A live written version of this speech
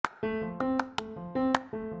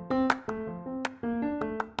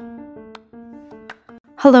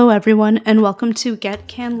Hello, everyone, and welcome to Get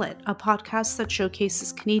Can Lit, a podcast that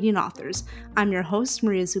showcases Canadian authors. I'm your host,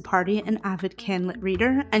 Maria Zupardi, an avid Can Lit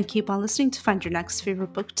reader, and keep on listening to find your next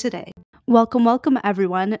favorite book today. Welcome,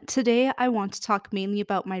 everyone. Today, I want to talk mainly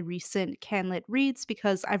about my recent Can Lit reads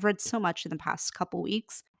because I've read so much in the past couple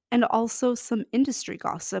weeks, and also some industry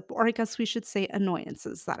gossip, or I guess we should say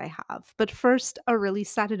annoyances that I have. But first, a really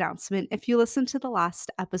sad announcement. If you listen to the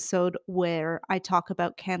last episode where I talk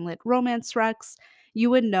about Can Lit romance recs, you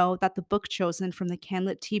would know that the book chosen from the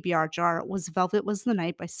Canlit TBR jar was Velvet Was the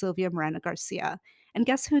Night by Sylvia Miranda Garcia. And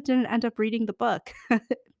guess who didn't end up reading the book?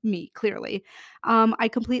 Me, clearly. I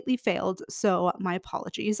completely failed, so my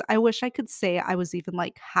apologies. I wish I could say I was even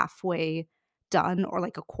like halfway done or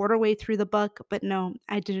like a quarter way through the book, but no,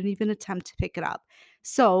 I didn't even attempt to pick it up.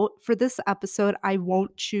 So, for this episode, I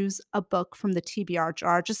won't choose a book from the TBR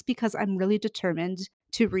jar just because I'm really determined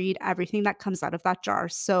to read everything that comes out of that jar.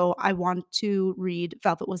 So I want to read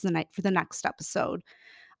Velvet Was the Night for the next episode.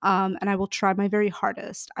 And I will try my very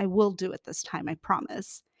hardest. I will do it this time, I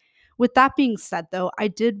promise. With that being said, though, I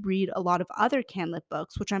did read a lot of other Canlit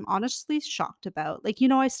books, which I'm honestly shocked about.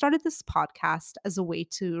 I started this podcast as a way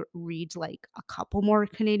to read like a couple more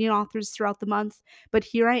Canadian authors throughout the month, but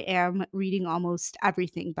here I am reading almost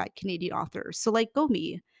everything by Canadian authors. So, like, go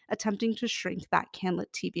me, attempting to shrink that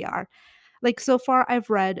Canlit TBR. Like, so far, I've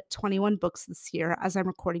read 21 books this year as I'm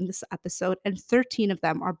recording this episode, and 13 of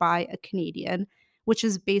them are by a Canadian, which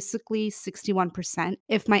is basically 61%.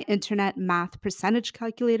 If my internet math percentage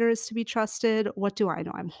calculator is to be trusted, what do I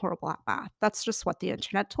know? I'm horrible at math. That's just what the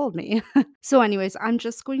internet told me. So, anyways, I'm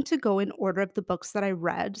just going to go in order of the books that I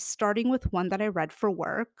read, starting with one that I read for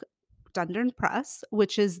work. Dundurn Press,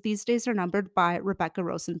 which is These Days Are Numbered by Rebecca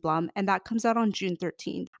Rosenblum, and that comes out on June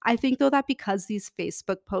 13th. I think, though, that because these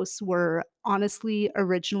Facebook posts were honestly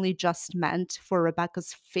originally just meant for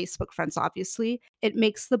Rebecca's Facebook friends, obviously, it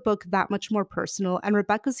makes the book that much more personal, and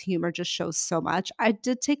Rebecca's humor just shows so much. I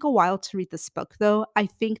did take a while to read this book, though. I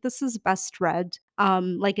think this is best read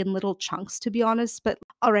like in little chunks, to be honest. But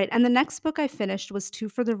all right, and the next book I finished was Two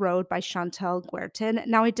for the Road by Chantal Guertin.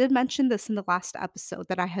 Now, I did mention this in the last episode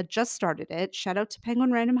that I had just started it. Shout out to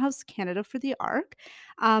Penguin Random House Canada for the arc.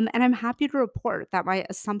 And I'm happy to report that my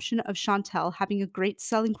assumption of Chantal having a great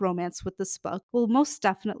selling romance with this book will most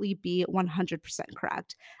definitely be 100%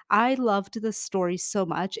 correct. I loved this story so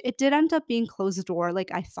much. It did end up being closed door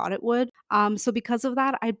like I thought it would. So because of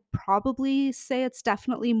that, I'd probably say it's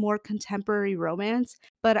definitely more contemporary romance.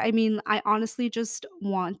 But I mean, I honestly just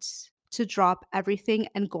want to drop everything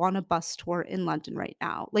and go on a bus tour in London right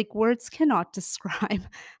now. Like, words cannot describe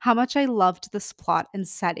how much I loved this plot and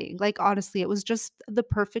setting. Like, honestly, it was just the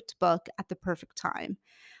perfect book at the perfect time.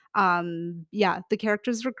 Yeah, the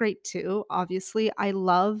characters were great too. Obviously, I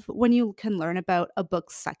love when you can learn about a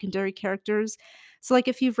book's secondary characters. So, like,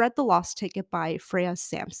 if you've read The Lost Ticket by Freya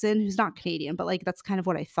Sampson, who's not Canadian, but like that's kind of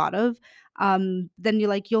what I thought of, then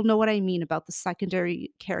you'll know what I mean about the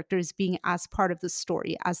secondary characters being as part of the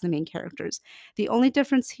story as the main characters. The only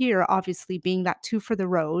difference here, obviously, being that Two for the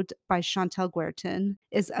Road by Chantal Guertin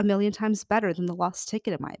is a million times better than The Lost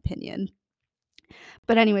Ticket, in my opinion.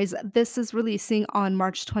 But anyways, this is releasing on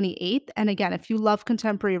March 28th. And again, if you love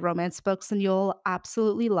contemporary romance books, then you'll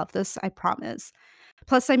absolutely love this, I promise.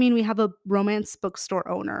 Plus, I mean, we have a romance bookstore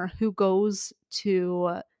owner who goes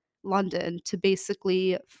to London to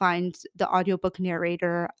basically find the audiobook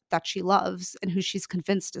narrator that she loves and who she's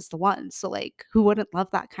convinced is the one. So, like, who wouldn't love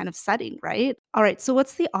that kind of setting, right? All right, so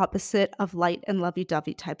what's the opposite of light and lovey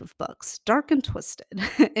dovey type of books? Dark and twisted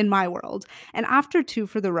in my world. And after Two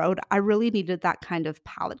for the Road, I really needed that kind of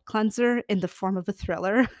palate cleanser in the form of a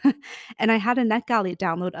thriller. And I had a NetGalley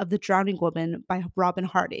download of The Drowning Woman by Robin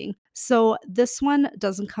Harding. So this one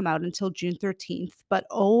doesn't come out until June 13th, but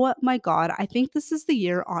oh my God, I think this is the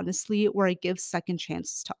year, honestly, where I give second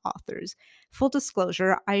chances to authors. Full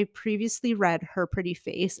disclosure, I previously read Her Pretty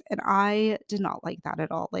Face and I did not like that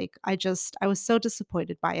at all. Like, I was so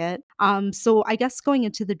disappointed by it. So I guess going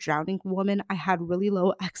into The Drowning Woman, I had really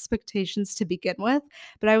low expectations to begin with,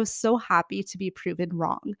 but I was so happy to be proven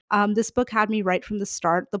wrong. This book had me right from the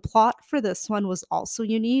start. The plot for this one was also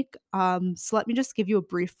unique. So let me just give you a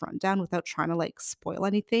brief rundown without trying to like spoil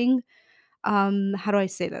anything. How do I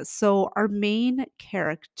say this? So our main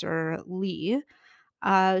character, Lee,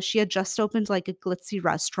 she had just opened like a glitzy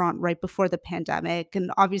restaurant right before the pandemic.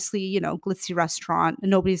 And obviously, glitzy restaurant,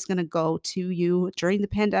 nobody's going to go to you during the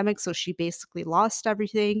pandemic. So she basically lost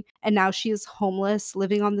everything. And now she is homeless,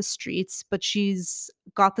 living on the streets, but she's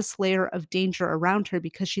got this layer of danger around her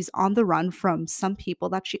because she's on the run from some people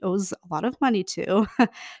that she owes a lot of money to.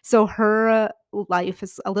 So her life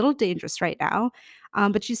is a little dangerous right now,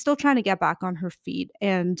 but she's still trying to get back on her feet.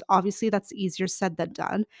 And obviously, that's easier said than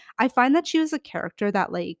done. I find that she was a character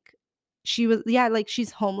that, like, she was, yeah, like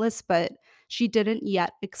she's homeless, but she didn't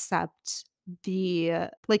yet accept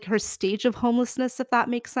like her stage of homelessness, if that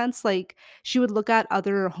makes sense. Like, she would look at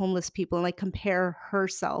other homeless people and like compare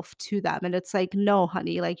herself to them. And it's like, no,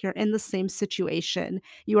 honey, like you're in the same situation.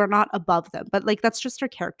 You are not above them. But like that's just her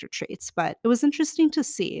character traits. But it was interesting to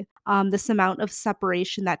see this amount of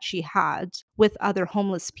separation that she had with other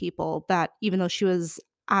homeless people, that even though she was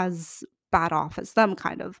as bad off as them,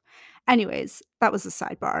 kind of. Anyways, that was a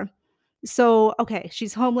sidebar. So, okay,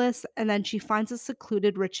 she's homeless and then she finds a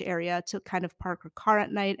secluded rich area to kind of park her car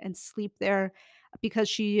at night and sleep there because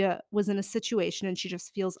she was in a situation and she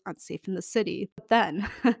just feels unsafe in the city. But then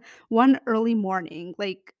one early morning,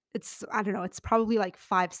 like I don't know, it's probably like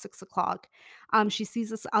 5, 6 o'clock. She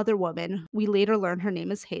sees this other woman. We later learn her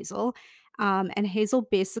name is Hazel. And Hazel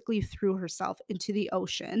basically threw herself into the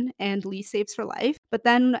ocean and Lee saves her life. But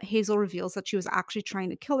then Hazel reveals that she was actually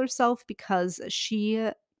trying to kill herself because she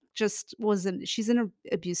just wasn't she's in an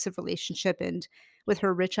abusive relationship and with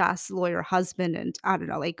her rich ass lawyer husband, and I don't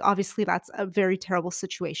know, like obviously that's a very terrible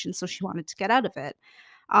situation, so she wanted to get out of it.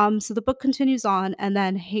 So the book continues on, and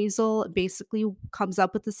then Hazel basically comes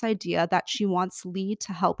up with this idea that she wants Lee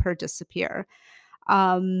to help her disappear,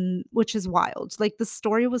 which is wild. Like the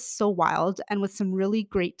story was so wild and with some really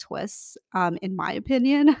great twists, in my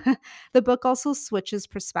opinion. The book also switches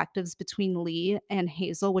perspectives between Lee and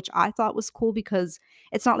Hazel, which I thought was cool because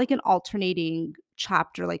it's not like an alternating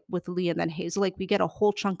chapter like with Lee and then Hazel. Like we get a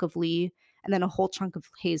whole chunk of Lee and then a whole chunk of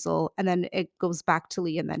Hazel, and then it goes back to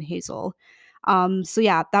Lee and then Hazel. So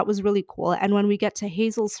yeah, that was really cool. And when we get to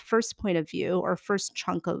Hazel's first point of view or first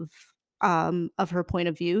chunk of her point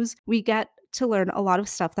of views, we get to learn a lot of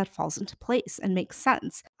stuff that falls into place and makes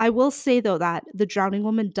sense. I will say though that The Drowning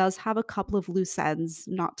Woman does have a couple of loose ends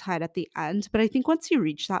not tied at the end, but I think once you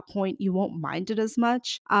reach that point, you won't mind it as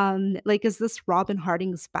much. Like, is this Robin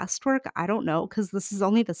Harding's best work? I don't know, because this is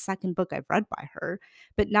only the second book I've read by her.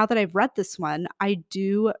 But now that I've read this one, I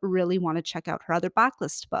do really want to check out her other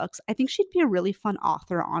backlist books. I think she'd be a really fun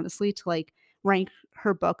author, honestly, to like rank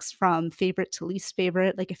her books from favorite to least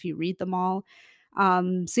favorite, like if you read them all.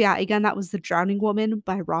 So yeah, again, that was The Drowning Woman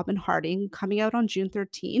by Robin Harding, coming out on June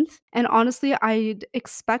 13th. And honestly, I'd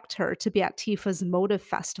expect her to be at Tifa's Motive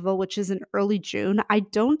Festival, which is in early June. I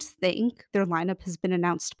don't think their lineup has been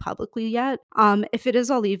announced publicly yet. If it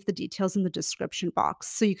is, I'll leave the details in the description box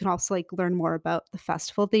so you can also like learn more about the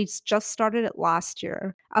festival. They just started it last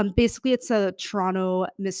year. Basically, it's a Toronto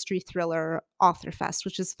mystery thriller author fest,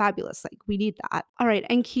 which is fabulous. Like, we need that. All right.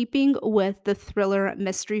 And keeping with the thriller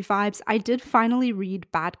mystery vibes, I did finally read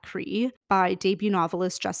Bad Cree by debut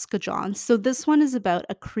novelist Jessica Johns. So, this one is about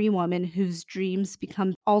a Cree woman whose dreams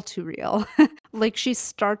become all too real. Like, she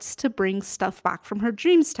starts to bring stuff back from her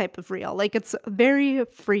dreams type of real. Like, it's very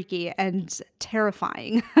freaky and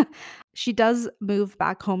terrifying. She does move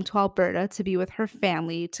back home to Alberta to be with her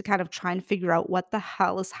family to kind of try and figure out what the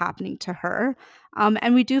hell is happening to her.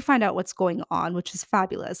 And we do find out what's going on, which is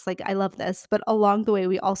fabulous. Like, I love this. But along the way,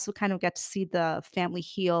 we also kind of get to see the family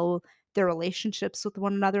heal their relationships with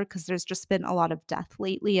one another because there's just been a lot of death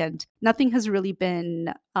lately and nothing has really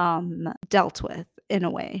been dealt with in a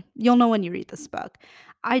way. You'll know when you read this book.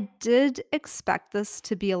 I did expect this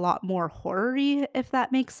to be a lot more horror-y, if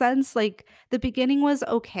that makes sense. Like, the beginning was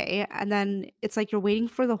okay, and then it's like you're waiting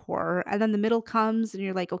for the horror, and then the middle comes and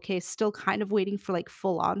you're like, okay, still kind of waiting for like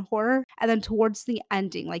full-on horror. And then towards the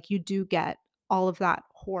ending, like you do get all of that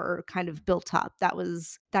horror kind of built up.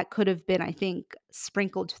 That could have been, I think,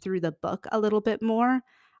 sprinkled through the book a little bit more.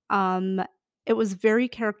 Um, it was very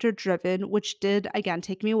character driven, which did, again,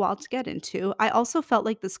 take me a while to get into. I also felt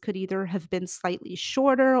like this could either have been slightly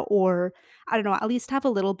shorter or, I don't know, at least have a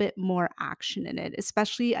little bit more action in it,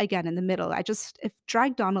 especially again in the middle. It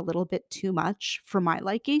dragged on a little bit too much for my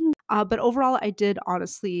liking. But overall, I did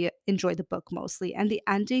honestly enjoy the book mostly. And the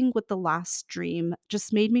ending with the last dream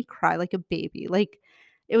just made me cry like a baby. Like,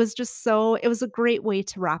 it was a great way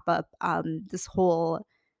to wrap up this whole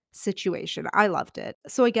situation. I loved it.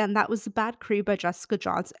 So again, that was The Bad Cree by Jessica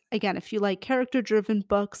Johns. Again, if you like character-driven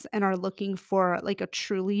books and are looking for like a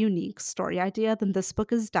truly unique story idea, then this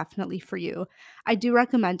book is definitely for you. I do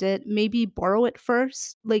recommend it. Maybe borrow it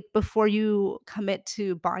first, like before you commit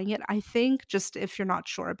to buying it, I think, just if you're not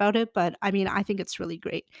sure about it. But I mean, I think it's really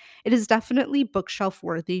great. It is definitely bookshelf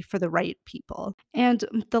worthy for the right people. And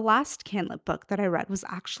the last Canlit book that I read was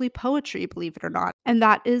actually poetry, believe it or not. And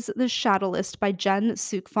that is The Shadow List by Jen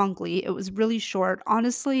Suk Fong Lee. It was really short.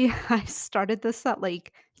 Honestly, I started this at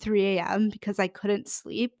like 3 a.m. because I couldn't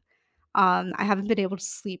sleep. I haven't been able to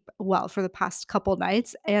sleep well for the past couple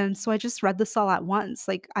nights. And so I just read this all at once.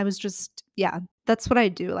 Like I was just, yeah, that's what I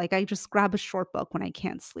do. Like I just grab a short book when I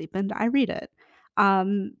can't sleep and I read it.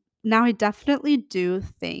 Um, Now I definitely do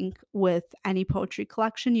think with any poetry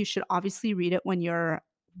collection, you should obviously read it when you're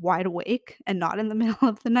wide awake and not in the middle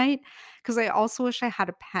of the night. Cause I also wish I had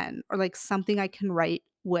a pen or like something I can write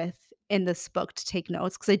with in this book to take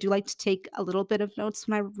notes. Cause I do like to take a little bit of notes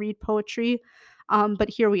when I read poetry. But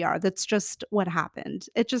here we are. That's just what happened.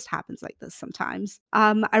 It just happens like this sometimes.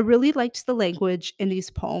 I really liked the language in these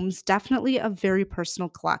poems. Definitely a very personal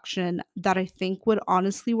collection that I think would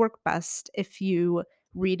honestly work best if you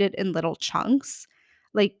read it in little chunks.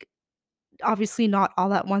 Like obviously not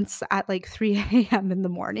all at once at like 3 a.m. in the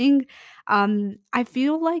morning. I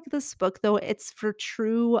feel like this book, though, it's for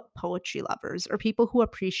true poetry lovers or people who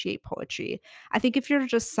appreciate poetry. I think if you're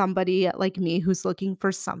just somebody like me who's looking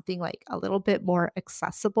for something like a little bit more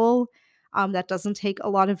accessible, that doesn't take a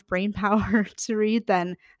lot of brain power to read,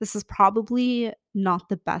 then this is probably not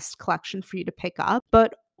the best collection for you to pick up.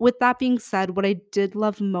 But with that being said, what I did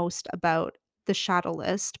love most about the Shadow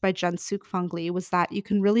List by Jen Suk Fong Lee was that you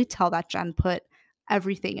can really tell that Jen put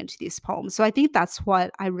everything into these poems. So I think that's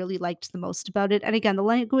what I really liked the most about it. And again, the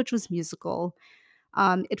language was musical.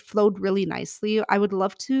 It flowed really nicely. I would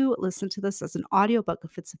love to listen to this as an audiobook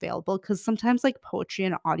if it's available, because sometimes like poetry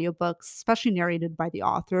and audiobooks, especially narrated by the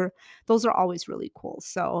author, those are always really cool.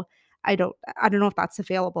 So I don't know if that's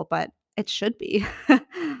available, but it should be.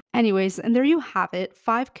 Anyways, and there you have it,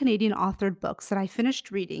 5 Canadian authored books that I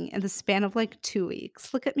finished reading in the span of like 2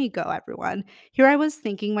 weeks. Look at me go, everyone. Here I was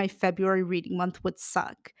thinking my February reading month would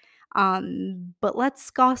suck. But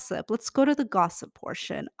let's gossip. Let's go to the gossip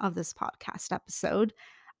portion of this podcast episode.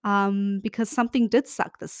 Because something did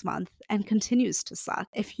suck this month and continues to suck.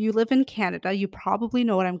 If you live in Canada, you probably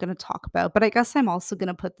know what I'm going to talk about, but I guess I'm also going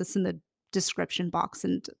to put this in the description box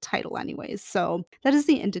and title anyways. So that is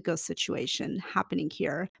the Indigo situation happening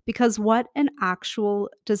here. Because what an actual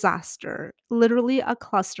disaster, literally a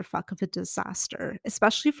clusterfuck of a disaster,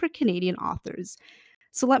 especially for Canadian authors.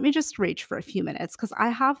 So let me just rage for a few minutes because I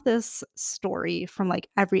have this story from like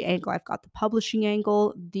every angle. I've got the publishing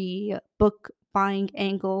angle, the book buying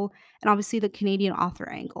angle, and obviously the Canadian author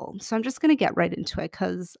angle. So I'm just gonna get right into it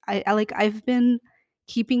because I've been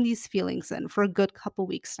keeping these feelings in for a good couple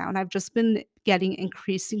weeks now, and I've just been getting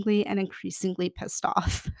increasingly and increasingly pissed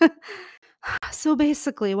off. So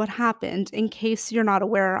basically, what happened, in case you're not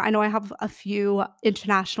aware, I know I have a few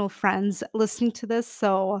international friends listening to this.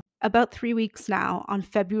 So, about 3 weeks now, on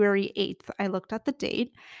February 8th, I looked at the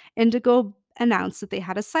date. Indigo announced that they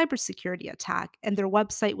had a cybersecurity attack and their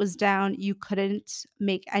website was down. You couldn't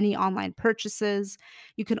make any online purchases.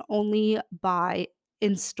 You can only buy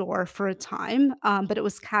in store for a time, but it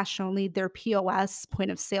was cash only. Their POS, point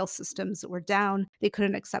of sale systems, were down. They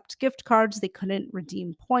couldn't accept gift cards. They couldn't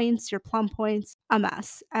redeem points, your plum points, a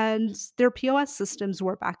mess. And their POS systems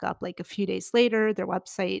were back up like a few days later. Their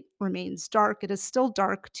website remains dark. It is still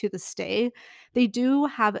dark to this day. They do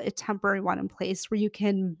have a temporary one in place where you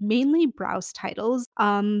can mainly browse titles,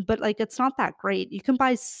 but like it's not that great. You can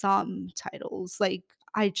buy some titles, like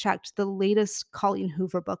I checked the latest Colleen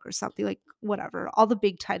Hoover book or something, like whatever, all the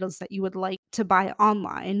big titles that you would like to buy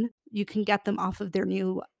online, you can get them off of their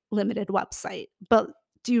new limited website. But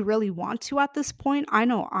do you really want to at this point? I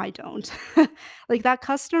know I don't. Like that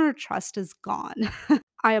customer trust is gone.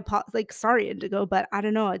 Like sorry Indigo, but I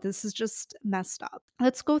don't know, this is just messed up.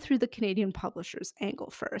 Let's go through the Canadian publishers angle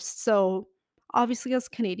first. So obviously as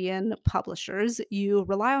Canadian publishers, you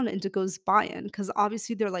rely on Indigo's buy-in because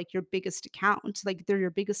obviously they're like your biggest account, like they're your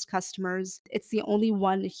biggest customers. It's the only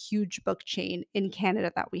one huge book chain in Canada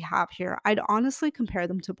that we have here. I'd honestly compare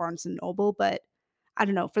them to Barnes and Noble, but I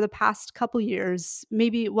don't know, for the past couple years,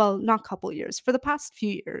 maybe, well, not couple years, for the past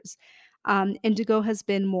few years, Indigo has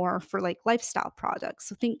been more for like lifestyle products.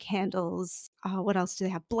 So think candles. What else do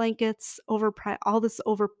they have? Blankets, overpriced, all this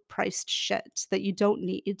overpriced shit that you don't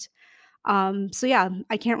need. So yeah,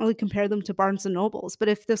 I can't really compare them to Barnes and Nobles, but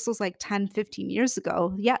if this was like 10, 15 years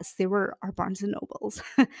ago, yes, they were our Barnes and Nobles.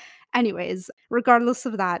 Anyways, regardless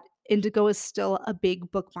of that, Indigo is still a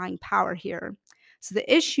big book buying power here. So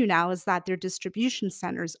the issue now is that their distribution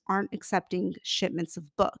centers aren't accepting shipments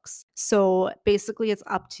of books. So basically, it's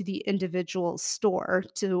up to the individual store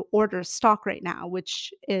to order stock right now,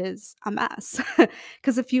 which is a mess.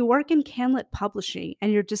 Because if you work in Canlit publishing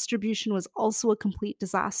and your distribution was also a complete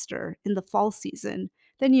disaster in the fall season,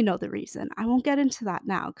 then you know the reason. I won't get into that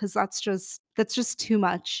now because that's just too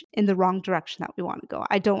much in the wrong direction that we want to go.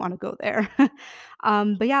 I don't want to go there.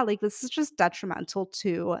 But yeah, like this is just detrimental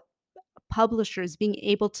to publishers being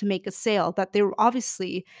able to make a sale that they were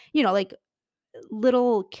obviously, like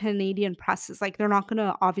little Canadian presses, like, they're not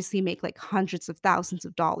gonna obviously make, like, hundreds of thousands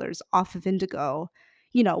of dollars off of Indigo,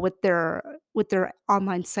 with their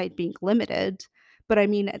online site being limited, but, I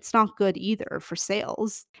mean, it's not good either for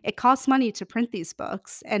sales. It costs money to print these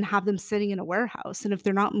books and have them sitting in a warehouse, and if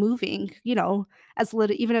they're not moving, as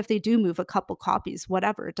little even if they do move a couple copies,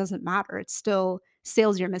 whatever, it doesn't matter, it's still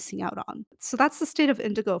sales you're missing out on. So that's the state of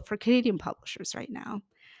Indigo for Canadian publishers right now.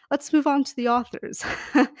 Let's move on to the authors,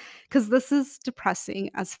 because this is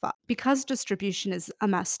depressing as fuck. Because distribution is a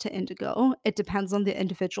mess to Indigo, it depends on the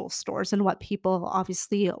individual stores and what people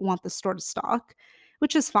obviously want the store to stock,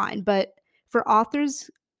 which is fine. But for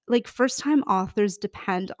authors, like first time authors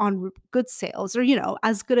depend on good sales or,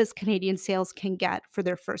 as good as Canadian sales can get for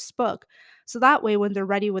their first book. So that way, when they're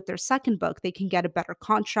ready with their second book, they can get a better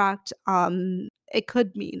contract. It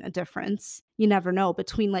could mean a difference. You never know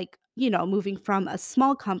between like, moving from a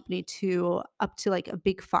small company to up to like a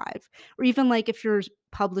big five, or even like if you're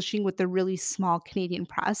publishing with a really small Canadian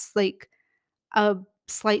press, like a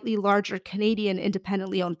slightly larger Canadian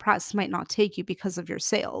independently owned press might not take you because of your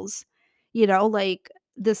sales. Like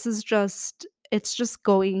this is just it's just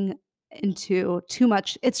going into too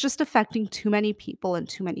much. It's just affecting too many people and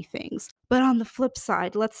too many things. But on the flip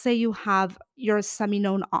side, let's say you're a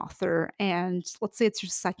semi-known author and let's say it's your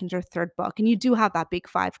second or third book and you do have that big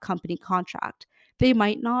 5 company contract. They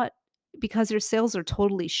might not because your sales are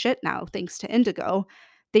totally shit now thanks to Indigo,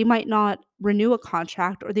 they might not renew a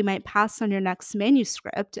contract or they might pass on your next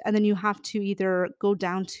manuscript and then you have to either go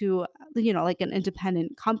down to like an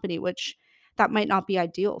independent company, which that might not be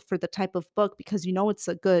ideal for the type of book because it's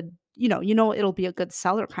a good it'll be a good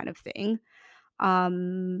seller kind of thing.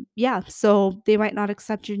 Yeah, so they might not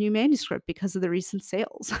accept your new manuscript because of the recent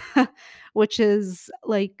sales, which is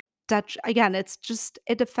like Dutch again,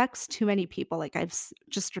 it affects too many people, like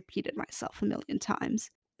just repeated myself a million times.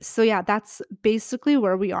 So yeah, that's basically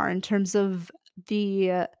where we are in terms of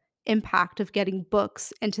the impact of getting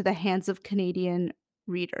books into the hands of Canadian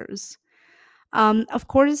readers. Of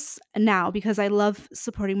course, now because I love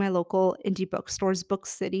supporting my local indie bookstores, Book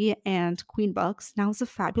City and Queen Books, now is a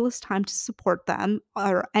fabulous time to support them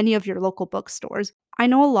or any of your local bookstores. I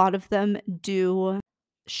know a lot of them do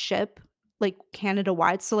ship like Canada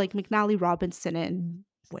wide, so like McNally Robinson in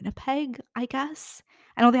Winnipeg, I guess.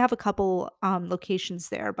 I know they have a couple locations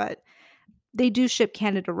there, but they do ship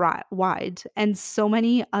Canada wide, and so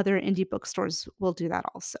many other indie bookstores will do that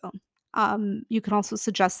also. You can also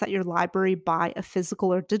suggest that your library buy a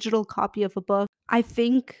physical or digital copy of a book. I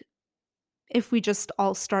think if we just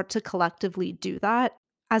all start to collectively do that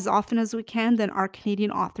as often as we can, then our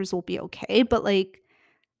Canadian authors will be okay. But like,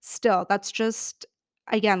 still, that's just,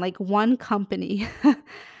 again, like one company.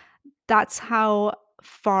 That's how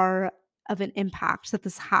far of an impact that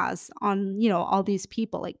this has on, all these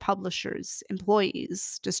people like publishers,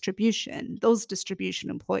 employees, distribution, those distribution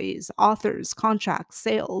employees, authors, contracts,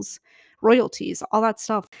 sales, royalties, all that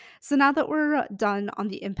stuff. So now that we're done on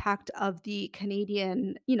the impact of the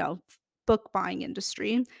Canadian, book buying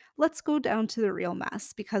industry, let's go down to the real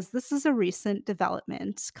mess because this is a recent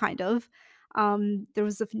development, kind of. There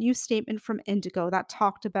was a new statement from Indigo that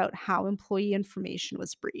talked about how employee information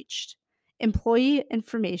was breached. Employee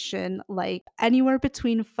information, like anywhere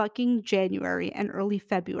between fucking January and early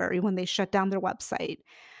February when they shut down their website.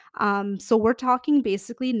 So we're talking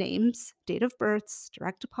basically names, date of births,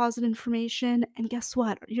 direct deposit information, and guess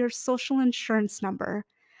what? Your social insurance number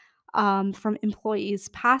from employees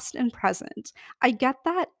past and present. I get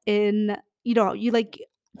that you like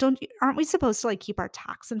aren't we supposed to like keep our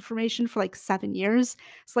tax information for like 7 years?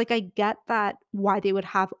 So like I get that why they would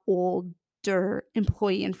have older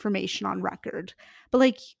employee information on record. But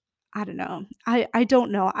like I don't know. I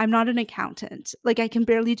don't know. I'm not an accountant. Like I can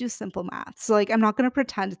barely do simple math. So like I'm not going to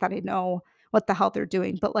pretend that I know what the hell they're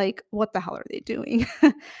doing, but like what the hell are they doing?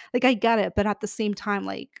 Like I get it, but at the same time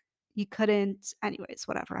like you couldn't anyways,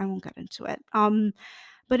 whatever, I won't get into it.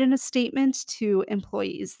 But in a statement to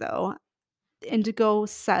employees though, Indigo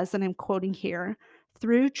says, and I'm quoting here,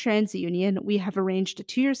 through TransUnion, we have arranged a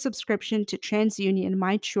 2-year subscription to TransUnion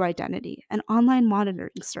My True Identity, an online monitoring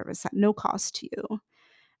service at no cost to you.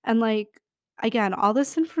 And like, again, all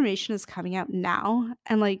this information is coming out now.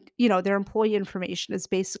 And like, their employee information is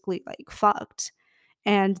basically like fucked.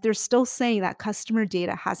 And they're still saying that customer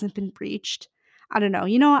data hasn't been breached. I don't know.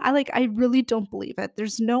 I really don't believe it.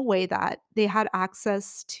 There's no way that they had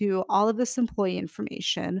access to all of this employee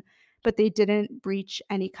information, but they didn't breach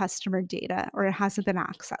any customer data or it hasn't been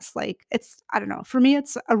accessed. Like I don't know. For me,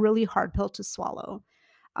 it's a really hard pill to swallow.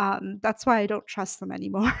 That's why I don't trust them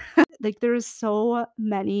anymore. Like there's so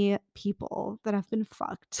many people that have been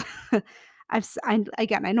fucked.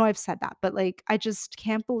 Again, I know I've said that, but like I just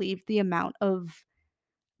can't believe the amount of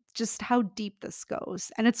just how deep this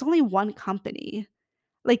goes, and it's only one company.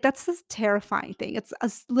 Like, that's this terrifying thing. It's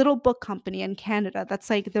a little book company in Canada that's,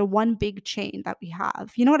 like, the one big chain that we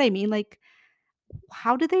have. You know what I mean? Like,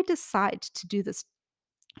 how did they decide to do this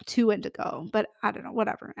to Indigo? But I don't know,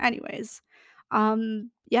 whatever. Anyways,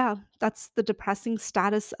 yeah, that's the depressing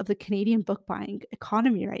status of the Canadian book buying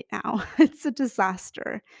economy right now. It's a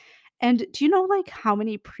disaster. And do you know, like, how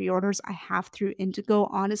many pre-orders I have through Indigo?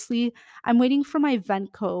 Honestly, I'm waiting for my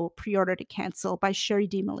Venco pre-order to cancel by Sherry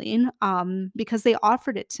DeMolane, because they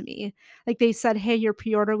offered it to me. Like, they said, "Hey, your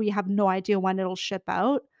pre-order, we have no idea when it'll ship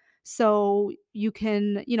out, so you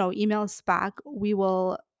can, email us back. We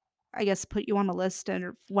will, I guess, put you on a list,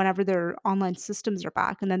 and whenever their online systems are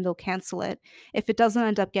back, and then they'll cancel it. If it doesn't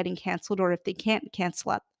end up getting canceled, or if they can't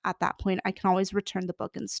cancel at that point, I can always return the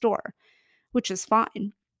book in store, which is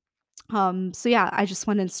fine." So yeah, I just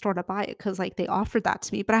went in store to buy it because like they offered that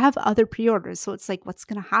to me, but I have other pre-orders, so it's like, what's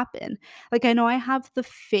gonna happen? Like I know I have The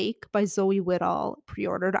Fake by Zoe Whittall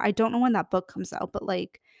pre-ordered. I don't know when that book comes out, but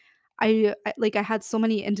like I had so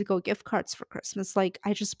many Indigo gift cards for Christmas. Like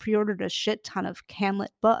I just pre-ordered a shit ton of Canlit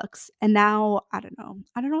books, and now I don't know.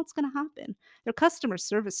 I don't know what's gonna happen. Their customer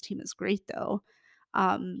service team is great though.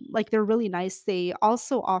 Like they're really nice. They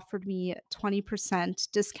also offered me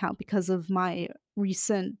 20% discount because of my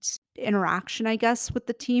recent interaction, I guess, with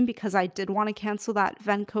the team because I did want to cancel that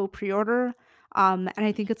Venco pre-order. And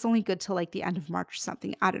I think it's only good till like the end of March or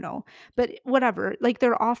something. I don't know. But whatever. Like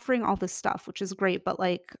they're offering all this stuff, which is great, but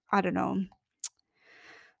like, I don't know.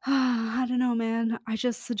 I don't know, man. I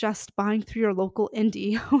just suggest buying through your local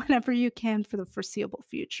indie whenever you can for the foreseeable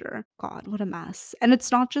future. God, what a mess. And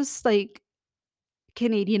it's not just like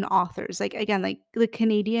Canadian authors. Like again, like the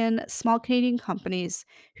Canadian small Canadian companies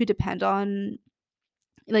who depend on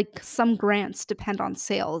like some grants depend on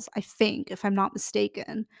sales, I think, if I'm not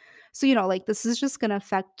mistaken. So, like this is just going to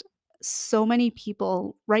affect so many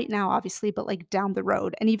people right now obviously, but like down the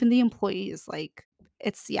road and even the employees like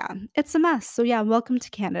it's a mess. So yeah, welcome to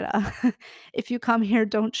Canada. If you come here,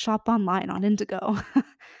 don't shop online on Indigo.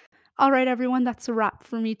 All right, everyone, that's a wrap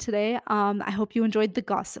for me today. I hope you enjoyed the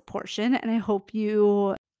gossip portion, and I hope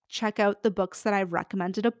you check out the books that I've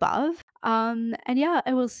recommended above. And yeah,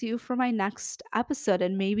 I will see you for my next episode.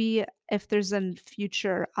 And maybe if there's a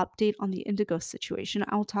future update on the Indigo situation,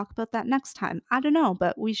 I'll talk about that next time. I don't know,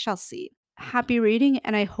 but we shall see. Happy reading,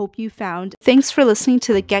 and I hope you found. Thanks for listening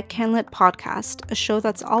to the Get Canlit podcast, a show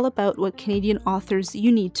that's all about what Canadian authors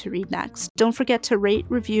you need to read next. Don't forget to rate,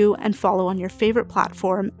 review, and follow on your favorite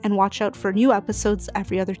platform, and watch out for new episodes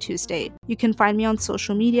every other Tuesday. You can find me on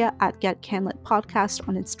social media at Get Canlit Podcast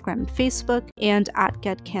on Instagram and Facebook, and at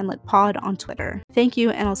Get Canlit Pod on Twitter. Thank you,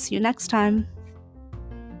 and I'll see you next time.